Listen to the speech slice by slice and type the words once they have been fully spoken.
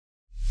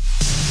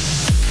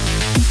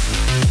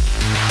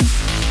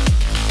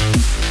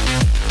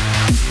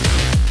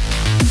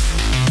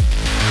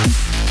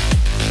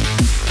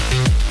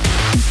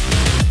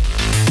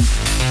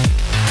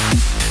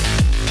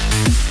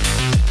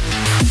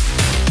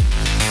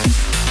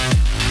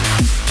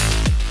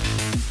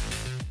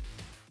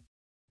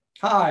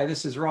Hi,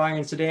 this is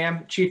Ryan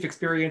Saddam, Chief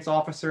Experience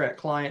Officer at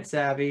Client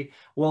Savvy.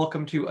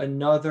 Welcome to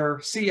another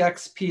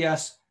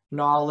CXps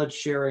knowledge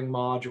sharing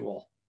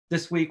module.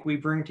 This week we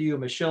bring to you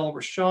Michele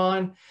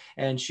Rochon,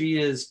 and she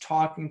is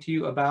talking to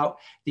you about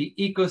the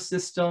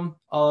ecosystem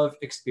of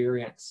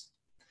experience.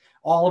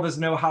 All of us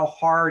know how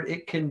hard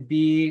it can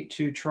be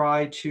to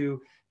try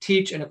to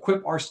teach and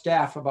equip our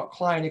staff about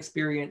client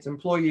experience,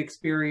 employee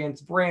experience,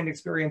 brand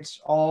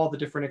experience, all the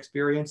different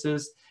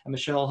experiences. And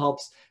Michele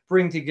helps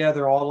bring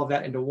together all of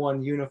that into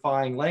one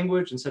unifying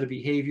language and set of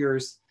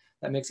behaviors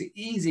that makes it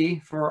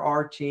easy for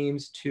our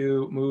teams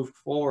to move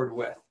forward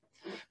with.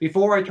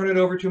 Before I turn it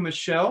over to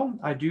Michele,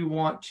 I do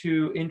want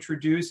to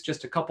introduce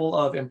just a couple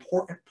of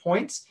important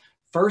points.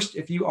 First,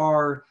 if you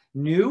are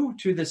new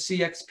to the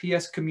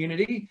CXps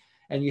community,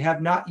 and you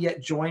have not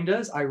yet joined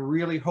us, I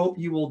really hope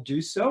you will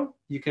do so.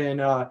 You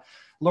can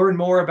learn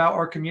more about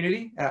our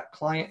community at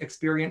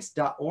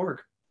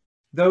clientexperience.org.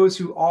 Those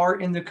who are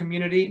in the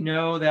community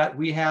know that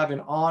we have an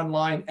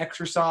online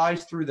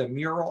exercise through the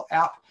Mural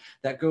app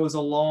that goes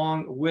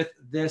along with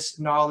this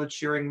knowledge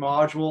sharing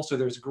module. So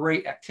there's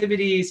great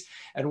activities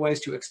and ways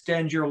to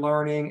extend your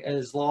learning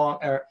as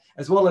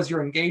well as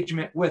your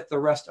engagement with the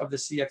rest of the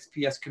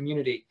CXps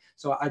community.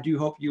 So I do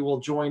hope you will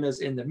join us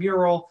in the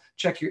Mural.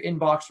 Check your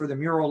inbox for the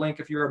Mural link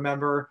if you're a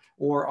member,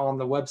 or on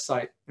the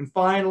website. And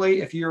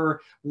finally, if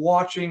you're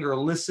watching or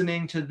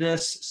listening to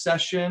this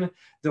session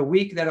the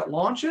week that it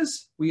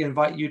launches, we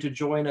invite you to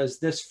join us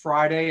this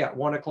Friday at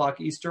 1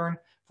 o'clock Eastern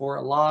for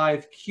a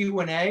live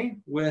Q&A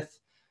with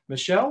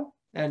Michele.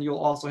 And you'll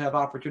also have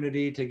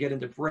opportunity to get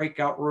into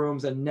breakout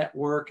rooms and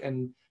network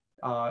and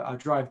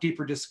drive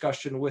deeper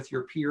discussion with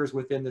your peers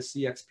within the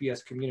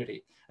CXps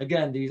community.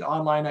 Again, these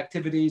online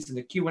activities and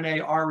the Q&A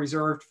are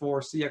reserved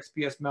for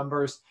CXps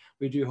members.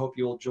 We do hope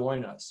you'll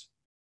join us.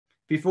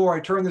 Before I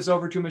turn this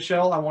over to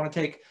Michele, I want to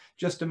take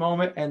just a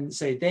moment and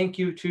say thank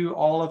you to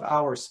all of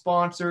our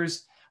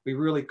sponsors. We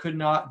really could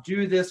not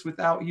do this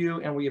without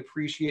you, and we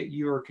appreciate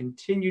your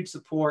continued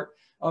support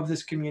of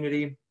this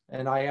community.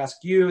 And I ask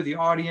you, the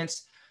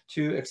audience,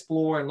 to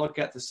explore and look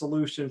at the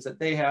solutions that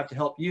they have to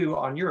help you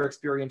on your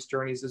experience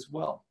journeys as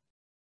well.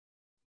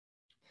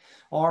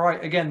 All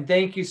right, again,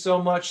 thank you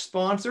so much,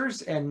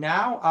 sponsors. And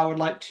now I would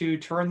like to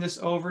turn this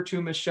over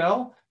to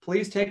Michele.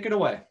 Please take it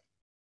away.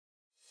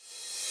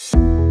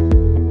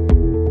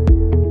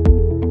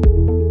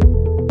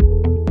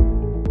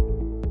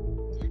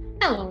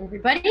 Hello,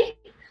 everybody.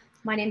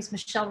 My name is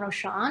Michele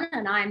Rochon,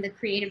 and I'm the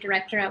Creative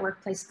Director at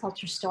Workplace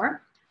Culture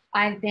Store.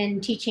 I've been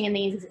teaching in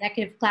the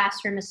executive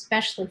classroom,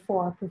 especially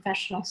for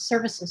professional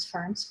services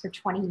firms, for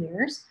 20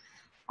 years.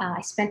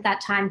 I spent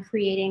that time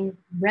creating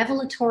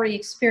revelatory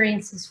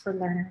experiences for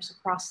learners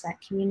across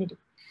that community.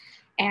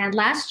 And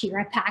last year,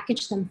 I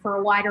packaged them for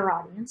a wider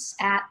audience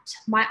at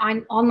my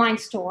online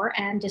store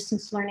and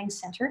distance learning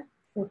center,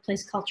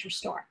 Workplace Culture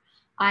Store.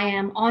 I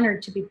am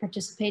honored to be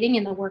participating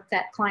in the work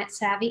that Client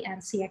Savvy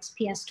and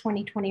CXps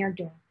 2020 are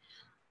doing.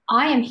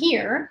 I am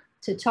here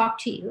to talk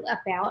to you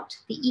about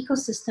the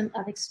ecosystem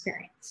of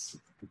experience.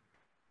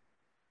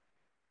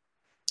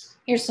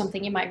 Here's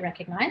something you might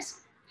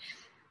recognize.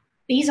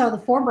 These are the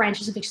 4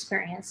 branches of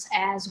experience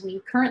as we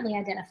currently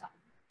identify: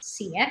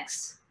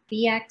 CX,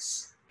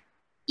 BX,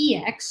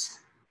 EX,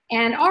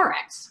 and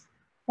RX.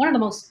 One of the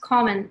most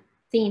common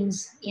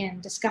themes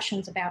in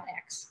discussions about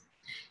X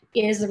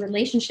is the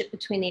relationship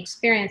between the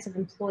experience of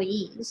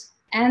employees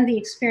and the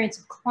experience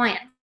of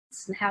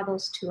clients and how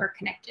those two are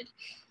connected,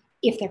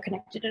 if they're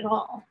connected at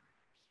all.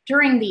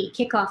 During the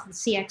kickoff of the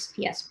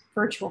CXps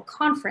virtual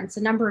conference,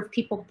 a number of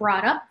people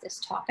brought up this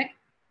topic,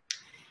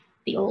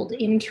 the old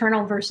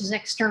internal versus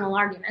external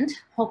argument,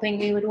 hoping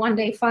we would one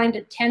day find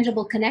a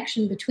tangible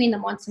connection between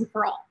them once and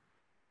for all.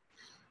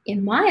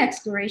 In my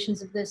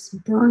explorations of this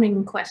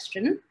burning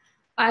question,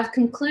 I've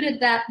concluded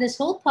that this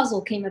whole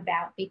puzzle came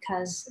about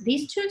because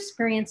these two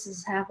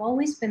experiences have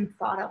always been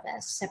thought of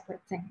as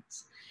separate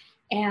things,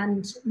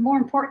 and more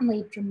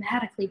importantly,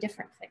 dramatically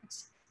different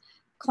things.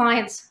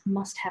 Clients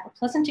must have a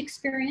pleasant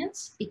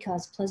experience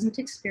because pleasant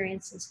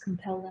experiences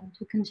compel them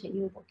to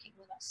continue working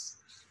with us.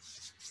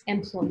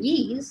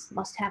 Employees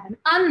must have an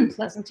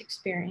unpleasant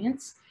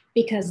experience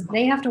because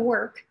they have to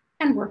work,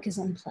 and work is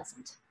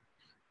unpleasant.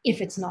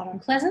 If it's not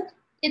unpleasant,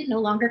 it no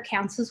longer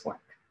counts as work.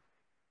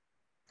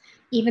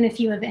 Even if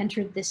you have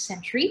entered this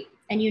century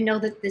and you know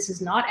that this is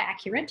not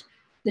accurate,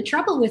 the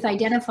trouble with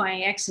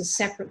identifying X's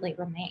separately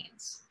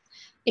remains.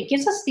 It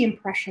gives us the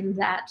impression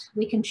that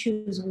we can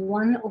choose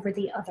one over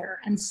the other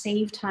and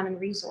save time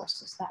and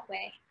resources that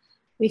way.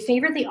 We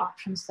favor the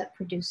options that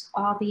produce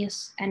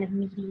obvious and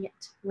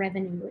immediate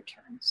revenue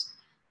returns.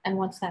 And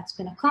once that's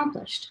been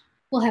accomplished,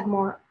 we'll have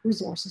more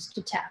resources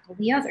to tackle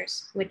the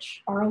others,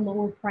 which are a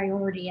lower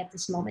priority at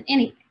this moment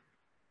anyway.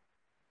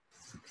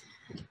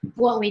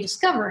 What we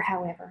discover,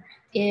 however,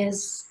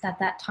 is that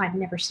that time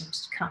never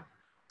seems to come.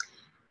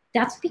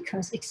 That's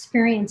because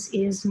experience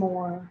is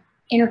more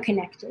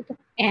interconnected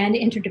and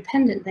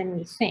interdependent than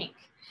we think.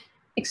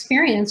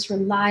 Experience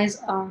relies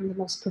on the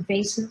most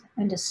pervasive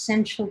and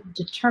essential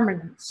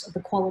determinants of the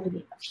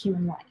quality of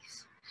human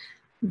life: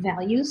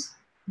 values,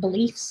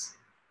 beliefs,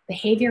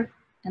 behavior,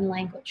 and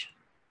language.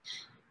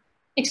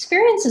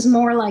 Experience is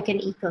more like an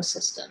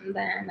ecosystem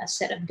than a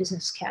set of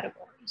business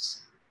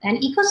categories. An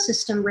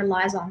ecosystem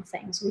relies on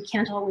things we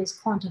can't always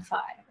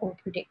quantify or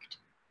predict,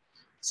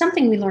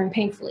 something we learn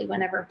painfully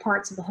whenever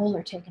parts of the whole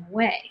are taken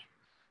away.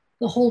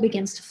 The whole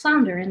begins to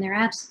flounder in their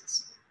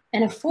absence.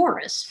 In a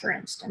forest, for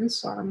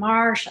instance, or a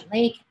marsh, a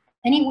lake,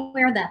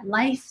 anywhere that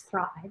life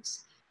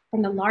thrives,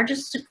 from the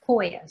largest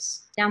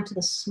sequoias down to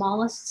the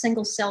smallest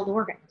single-celled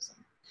organism,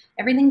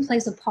 everything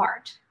plays a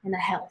part in the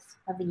health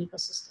of the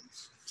ecosystem.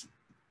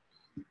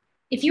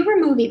 If you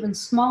remove even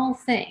small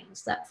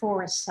things, that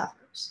forest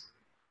suffers.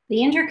 The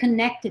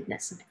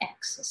interconnectedness of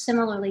X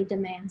similarly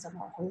demands a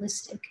more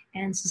holistic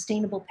and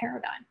sustainable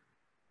paradigm.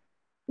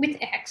 With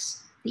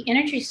X, the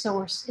energy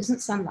source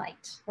isn't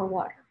sunlight or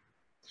water.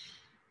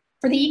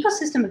 For the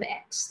ecosystem of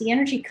X, the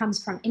energy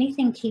comes from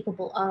anything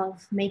capable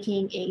of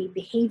making a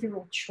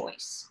behavioral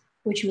choice,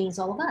 which means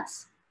all of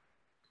us.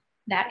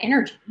 That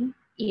energy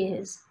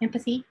is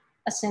empathy,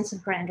 a sense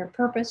of grander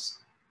purpose,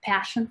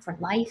 passion for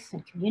life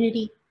and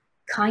community,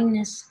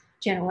 kindness,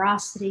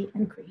 generosity,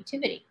 and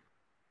creativity.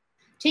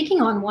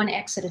 Taking on one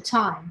X at a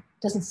time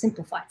doesn't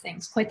simplify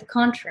things, quite the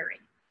contrary.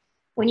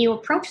 When you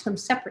approach them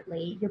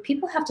separately, your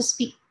people have to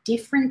speak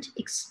different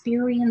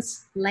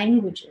experience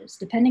languages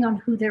depending on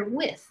who they're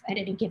with at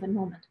any given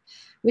moment,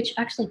 which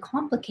actually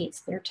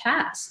complicates their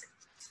task.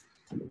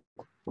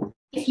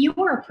 If you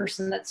are a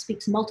person that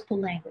speaks multiple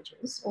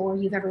languages, or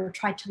you've ever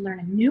tried to learn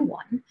a new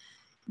one,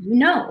 you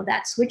know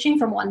that switching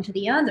from one to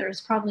the other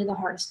is probably the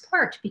hardest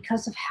part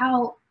because of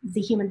how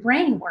the human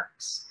brain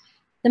works.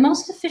 The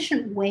most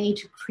efficient way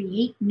to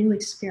create new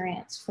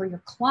experience for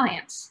your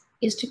clients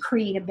is to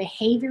create a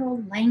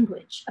behavioral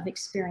language of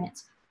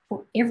experience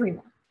for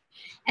everyone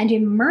and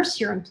immerse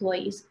your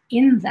employees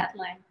in that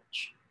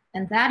language.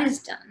 And that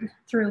is done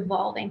through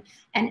evolving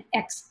an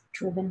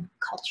X-driven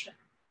culture,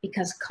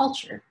 because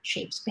culture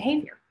shapes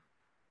behavior.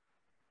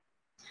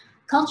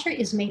 Culture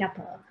is made up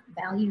of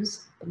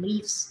values,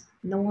 beliefs,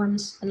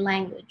 norms, and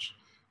language.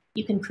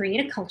 You can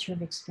create a culture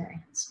of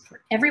experience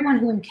for everyone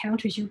who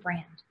encounters your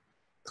brand,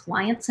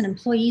 clients and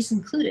employees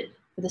included,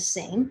 for the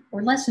same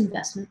or less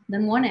investment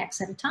than one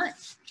X at a time.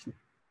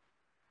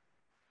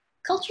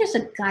 Culture is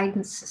a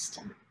guidance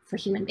system for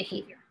human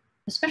behavior,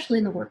 especially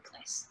in the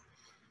workplace.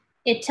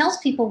 It tells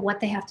people what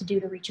they have to do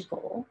to reach a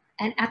goal,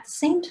 and at the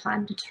same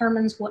time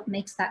determines what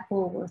makes that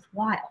goal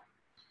worthwhile.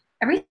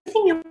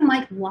 Everything you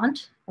might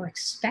want or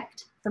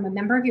expect from a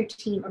member of your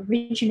team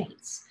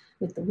originates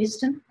with the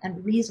wisdom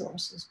and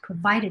resources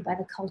provided by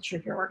the culture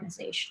of your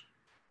organization.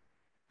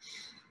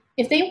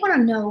 If they want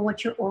to know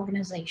what your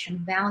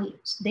organization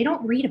values, they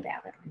don't read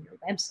about it on your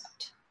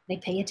website. They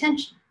pay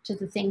attention to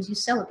the things you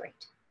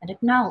celebrate and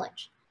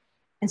acknowledge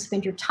and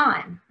spend your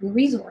time and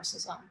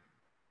resources on.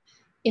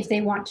 If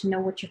they want to know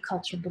what your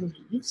culture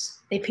believes,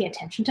 they pay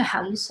attention to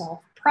how you solve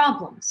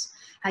problems,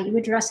 how you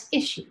address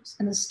issues,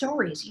 and the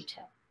stories you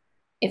tell.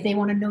 If they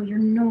want to know your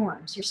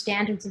norms, your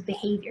standards of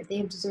behavior, they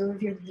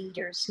observe your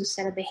leaders who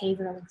set a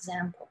behavioral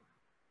example.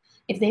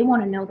 If they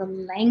want to know the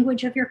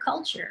language of your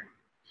culture,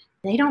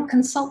 they don't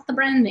consult the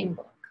branding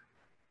book.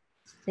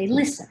 They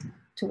listen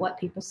to what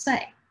people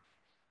say.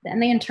 Then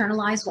they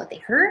internalize what they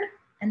heard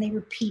and they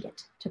repeat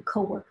it to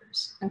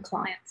coworkers and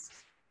clients.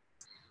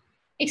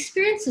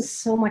 Experience is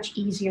so much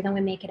easier than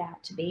we make it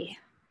out to be.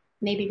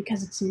 Maybe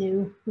because it's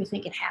new, we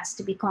think it has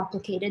to be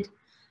complicated.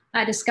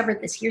 I discovered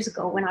this years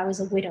ago when I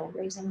was a widow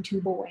raising 2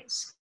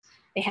 boys.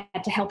 They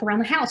had to help around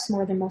the house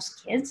more than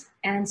most kids,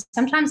 and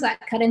sometimes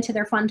that cut into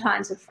their fun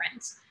times with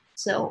friends.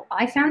 So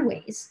I found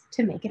ways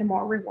to make it a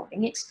more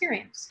rewarding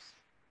experience.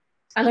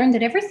 I learned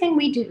that everything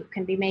we do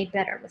can be made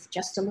better with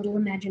just a little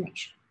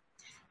imagination.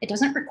 It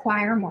doesn't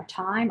require more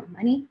time or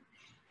money.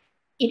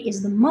 It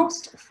is the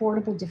most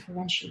affordable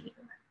differentiator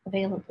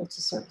available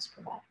to service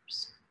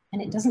providers.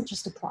 And it doesn't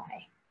just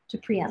apply to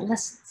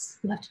pre-adolescents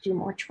who have to do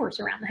more chores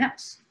around the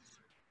house.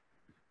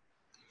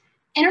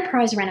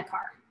 Enterprise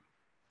Rent-A-Car.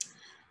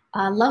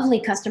 A lovely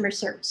customer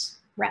service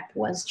rep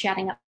was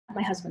chatting up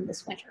my husband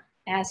this winter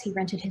as he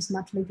rented his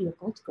monthly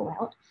vehicle to go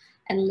out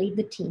and lead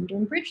the team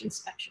doing bridge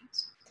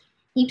inspections.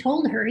 He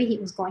told her he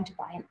was going to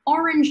buy an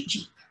orange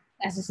Jeep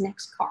as his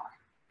next car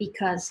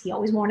because he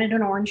always wanted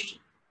an orange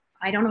Jeep.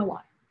 I don't know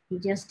why, he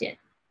just did.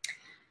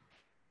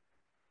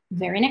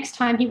 Very next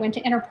time he went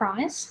to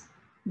Enterprise,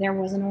 there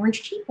was an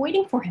orange Jeep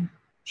waiting for him.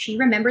 She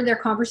remembered their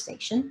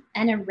conversation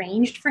and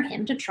arranged for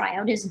him to try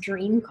out his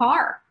dream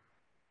car.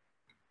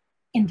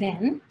 And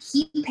then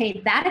he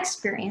paid that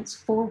experience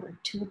forward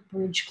to a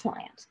bridge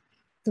client.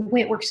 The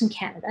way it works in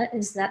Canada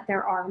is that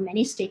there are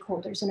many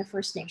stakeholders in a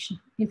First Nation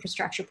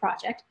infrastructure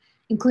project,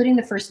 including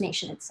the First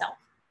Nation itself.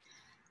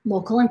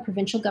 Local and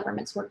provincial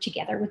governments work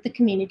together with the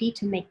community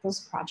to make those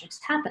projects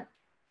happen.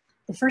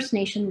 The First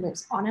Nation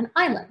lives on an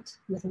island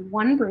with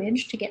one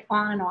bridge to get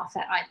on and off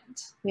that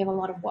island. We have a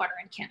lot of water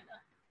in Canada.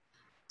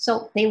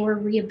 So they were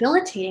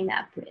rehabilitating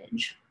that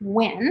bridge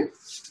when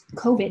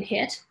COVID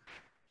hit.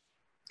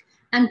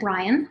 And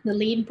Brian, the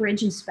lead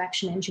bridge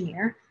inspection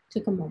engineer,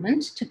 took a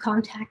moment to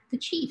contact the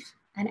chief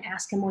and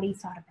ask him what he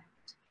thought about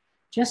it.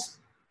 Just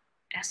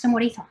asked him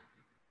what he thought.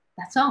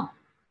 That's all.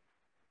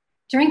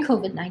 During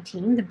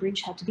COVID-19, the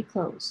bridge had to be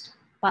closed,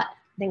 but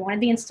they wanted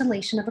the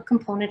installation of a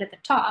component at the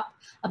top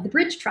of the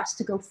bridge truss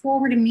to go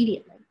forward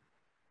immediately.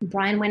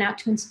 Brian went out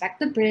to inspect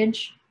the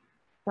bridge.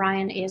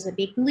 Brian is a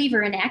big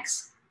believer in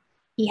X.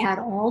 He had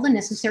all the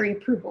necessary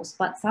approvals,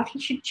 but thought he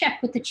should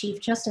check with the chief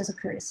just as a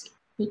courtesy.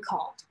 He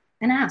called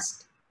and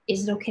asked,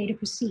 "Is it okay to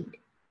proceed?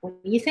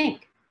 What do you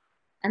think?"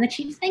 And the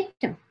chief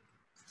thanked him.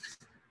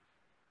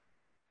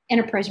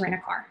 Enterprise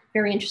Rent-A-Car,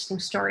 very interesting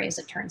story as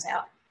it turns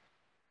out.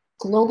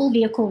 Global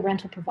vehicle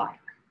rental provider,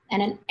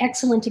 and an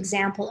excellent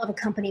example of a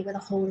company with a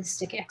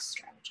holistic X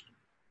strategy.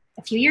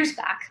 A few years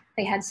back,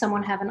 they had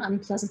someone have an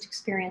unpleasant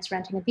experience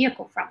renting a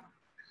vehicle from them.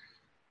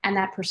 And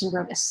that person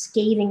wrote a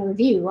scathing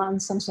review on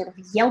some sort of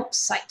Yelp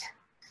site.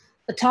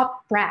 The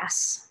top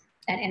brass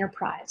at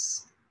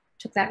Enterprise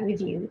took that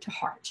review to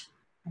heart,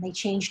 and they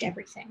changed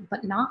everything,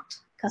 but not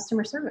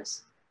customer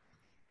service.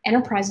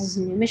 Enterprise's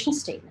new mission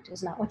statement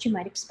is not what you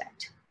might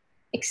expect.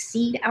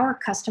 Exceed our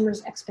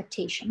customers'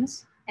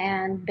 expectations,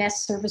 and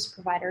best service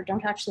provider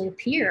don't actually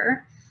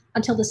appear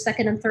until the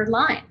second and third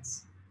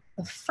lines.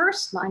 The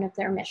first line of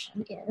their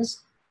mission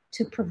is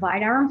to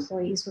provide our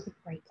employees with a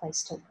great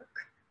place to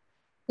work.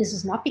 This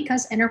is not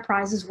because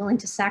Enterprise is willing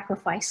to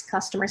sacrifice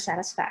customer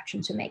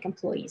satisfaction to make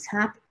employees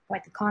happy,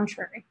 quite the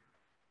contrary.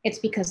 It's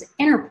because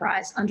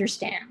Enterprise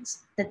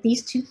understands that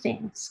these two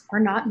things are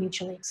not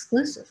mutually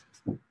exclusive.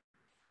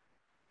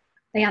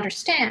 They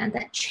understand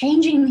that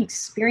changing the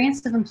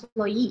experience of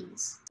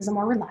employees is a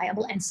more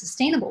reliable and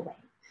sustainable way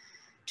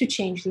to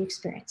change the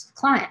experience of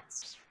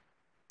clients.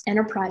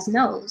 Enterprise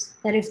knows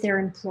that if their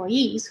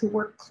employees who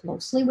work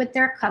closely with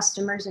their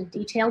customers in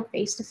detailed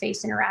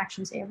face-to-face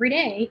interactions every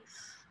day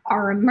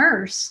are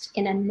immersed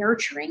in a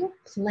nurturing,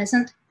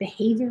 pleasant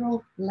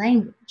behavioral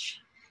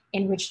language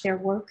in which their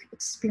work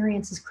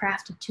experience is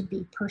crafted to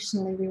be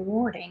personally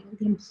rewarding,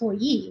 the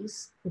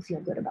employees will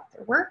feel good about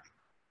their work,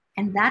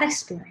 and that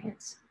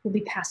experience will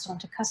be passed on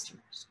to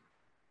customers.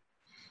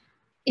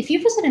 If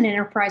you visit an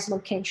Enterprise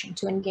location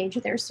to engage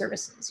with their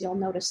services, you'll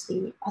notice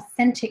the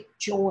authentic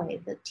joy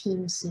the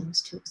team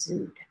seems to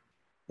exude.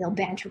 They'll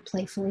banter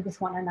playfully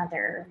with one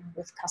another and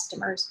with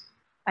customers.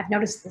 I've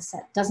noticed this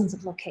at dozens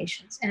of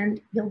locations,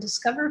 and you'll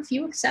discover a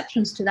few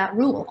exceptions to that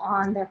rule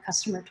on their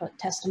customer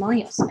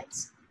testimonial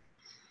sites.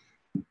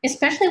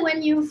 Especially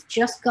when you've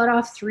just got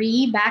off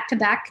 3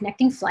 back-to-back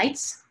connecting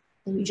flights,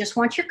 and you just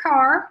want your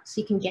car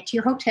so you can get to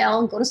your hotel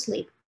and go to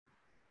sleep.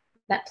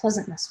 That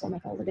pleasantness will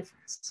make all the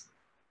difference.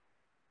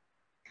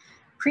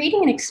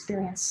 Creating an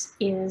experience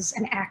is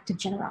an act of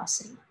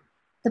generosity.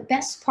 The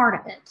best part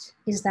of it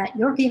is that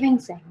you're giving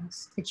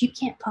things that you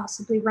can't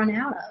possibly run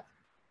out of.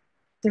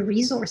 The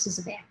resources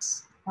of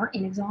X are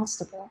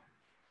inexhaustible.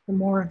 The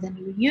more of them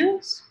you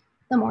use,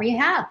 the more you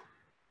have.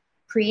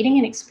 Creating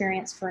an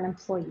experience for an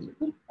employee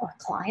or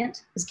a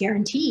client is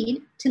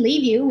guaranteed to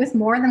leave you with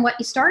more than what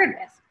you started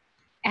with.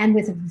 And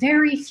with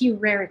very few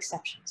rare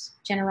exceptions,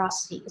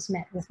 generosity is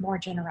met with more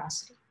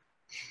generosity.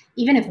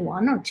 Even if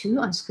 1 or 2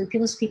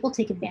 unscrupulous people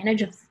take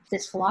advantage of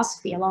this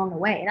philosophy along the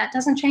way, that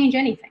doesn't change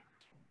anything.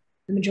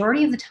 The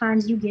majority of the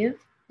times you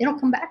give, it'll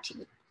come back to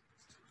you.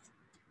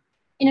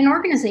 In an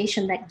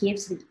organization that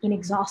gives the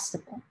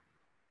inexhaustible,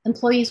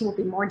 employees will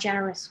be more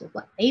generous with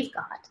what they've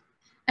got,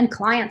 and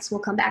clients will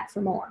come back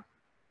for more.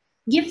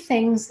 Give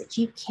things that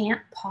you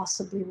can't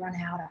possibly run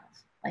out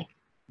of, like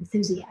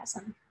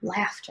enthusiasm,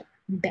 laughter,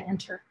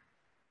 banter,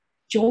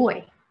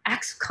 joy,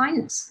 acts of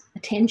kindness,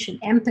 attention,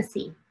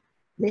 empathy,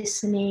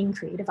 listening,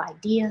 creative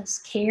ideas,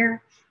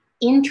 care,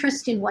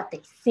 interest in what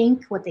they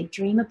think, what they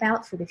dream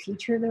about for the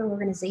future of their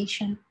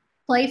organization,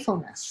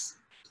 playfulness.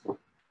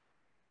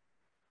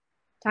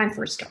 Time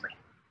for a story.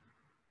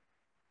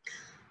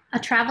 A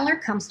traveler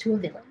comes to a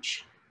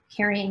village,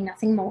 carrying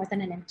nothing more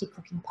than an empty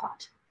cooking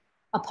pot.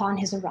 Upon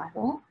his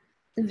arrival,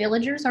 the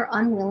villagers are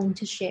unwilling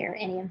to share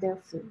any of their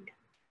food.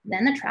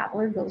 Then the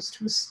traveler goes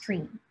to a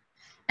stream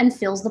and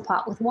fills the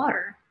pot with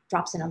water,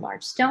 drops in a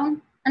large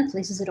stone, and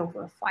places it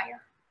over a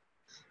fire.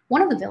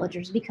 One of the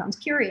villagers becomes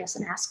curious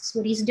and asks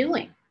what he's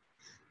doing.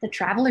 The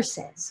traveler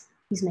says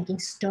he's making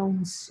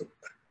stone soup,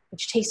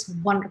 which tastes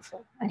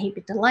wonderful, and he'd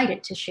be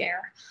delighted to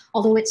share,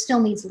 although it still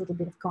needs a little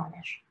bit of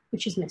garnish,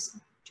 which is missing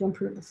to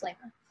improve the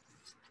flavor.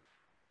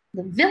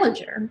 The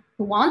villager,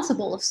 who wants a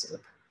bowl of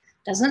soup,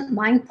 doesn't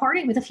mind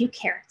parting with a few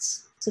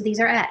carrots, so these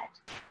are added.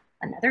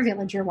 Another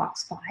villager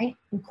walks by,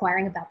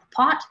 inquiring about the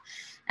pot,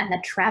 and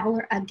the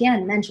traveler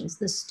again mentions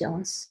the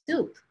stone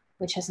soup,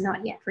 which has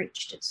not yet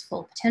reached its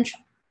full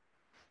potential.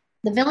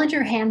 The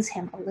villager hands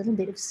him a little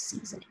bit of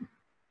seasoning.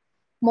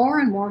 More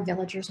and more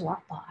villagers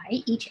walk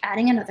by, each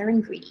adding another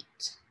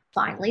ingredient.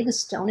 Finally, the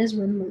stone is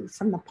removed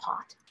from the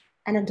pot,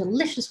 and a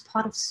delicious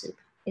pot of soup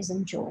is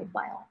enjoyed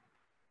by all.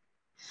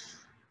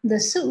 The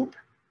soup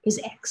is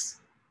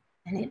X,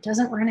 and it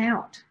doesn't run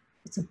out.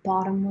 It's a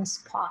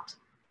bottomless pot.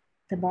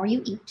 The more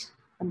you eat,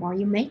 the more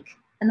you make,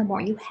 and the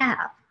more you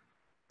have.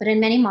 But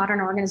in many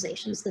modern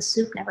organizations, the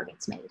soup never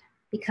gets made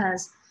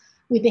because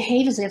we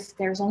behave as if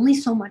there's only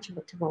so much of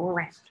it to go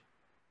around.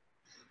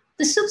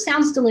 The soup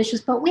sounds delicious,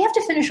 but we have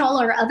to finish all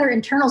our other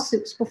internal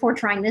soups before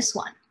trying this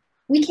one.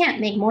 We can't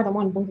make more than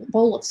one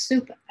bowl of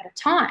soup at a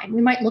time.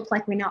 We might look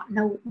like we don't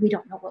know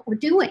what we're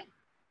doing.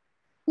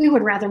 We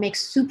would rather make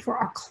soup for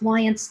our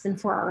clients than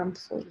for our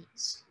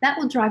employees. That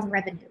will drive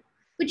revenue,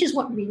 which is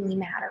what really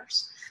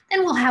matters.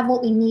 Then we'll have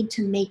what we need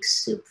to make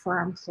soup for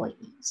our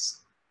employees.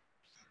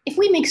 If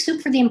we make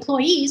soup for the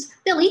employees,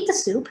 they'll eat the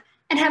soup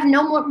and have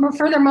no more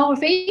further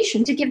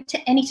motivation to give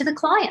any to the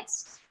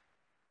clients.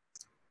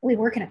 We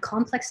work in a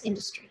complex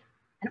industry,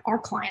 and our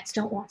clients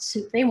don't want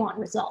soup, they want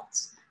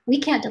results. We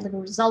can't deliver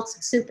results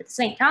and soup at the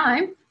same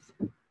time.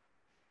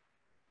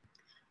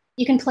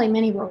 You can play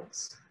many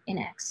roles in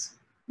X.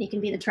 You can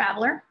be the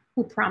traveler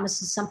who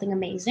promises something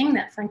amazing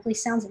that frankly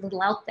sounds a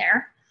little out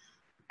there.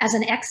 As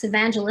an X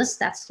evangelist,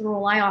 that's the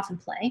role I often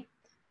play.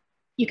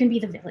 You can be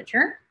the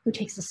villager who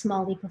takes a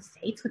small leap of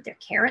faith with their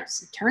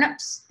carrots and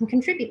turnips and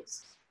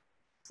contributes.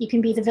 You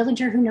can be the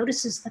villager who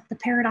notices that the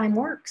paradigm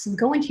works and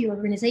go into your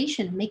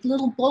organization and make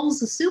little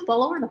bowls of soup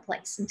all over the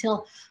place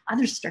until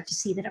others start to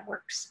see that it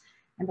works.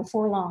 And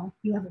before long,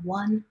 you have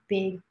one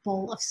big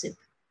bowl of soup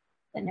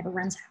that never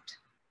runs out.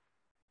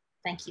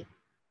 Thank you.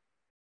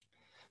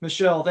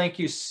 Michele, thank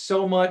you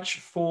so much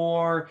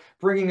for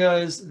bringing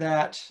us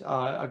that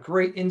a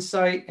great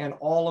insight and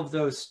all of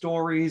those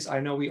stories. I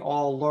know we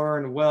all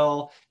learn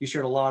well. You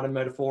shared a lot of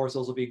metaphors.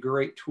 Those will be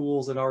great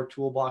tools in our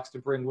toolbox to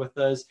bring with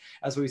us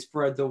as we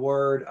spread the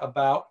word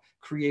about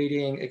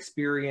creating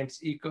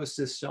experience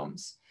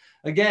ecosystems.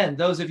 Again,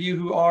 those of you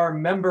who are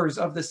members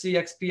of the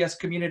CXps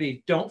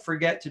community, don't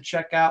forget to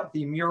check out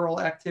the mural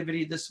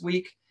activity this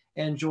week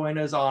and join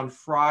us on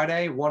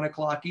Friday, 1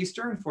 o'clock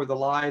Eastern for the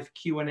live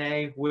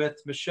Q&A with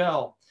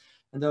Michele.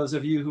 And those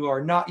of you who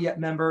are not yet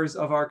members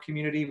of our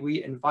community,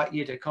 we invite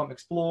you to come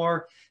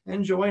explore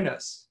and join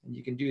us. And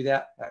you can do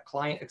that at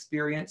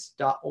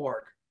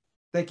clientexperience.org.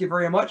 Thank you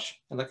very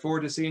much and look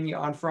forward to seeing you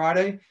on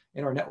Friday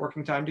in our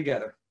networking time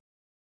together.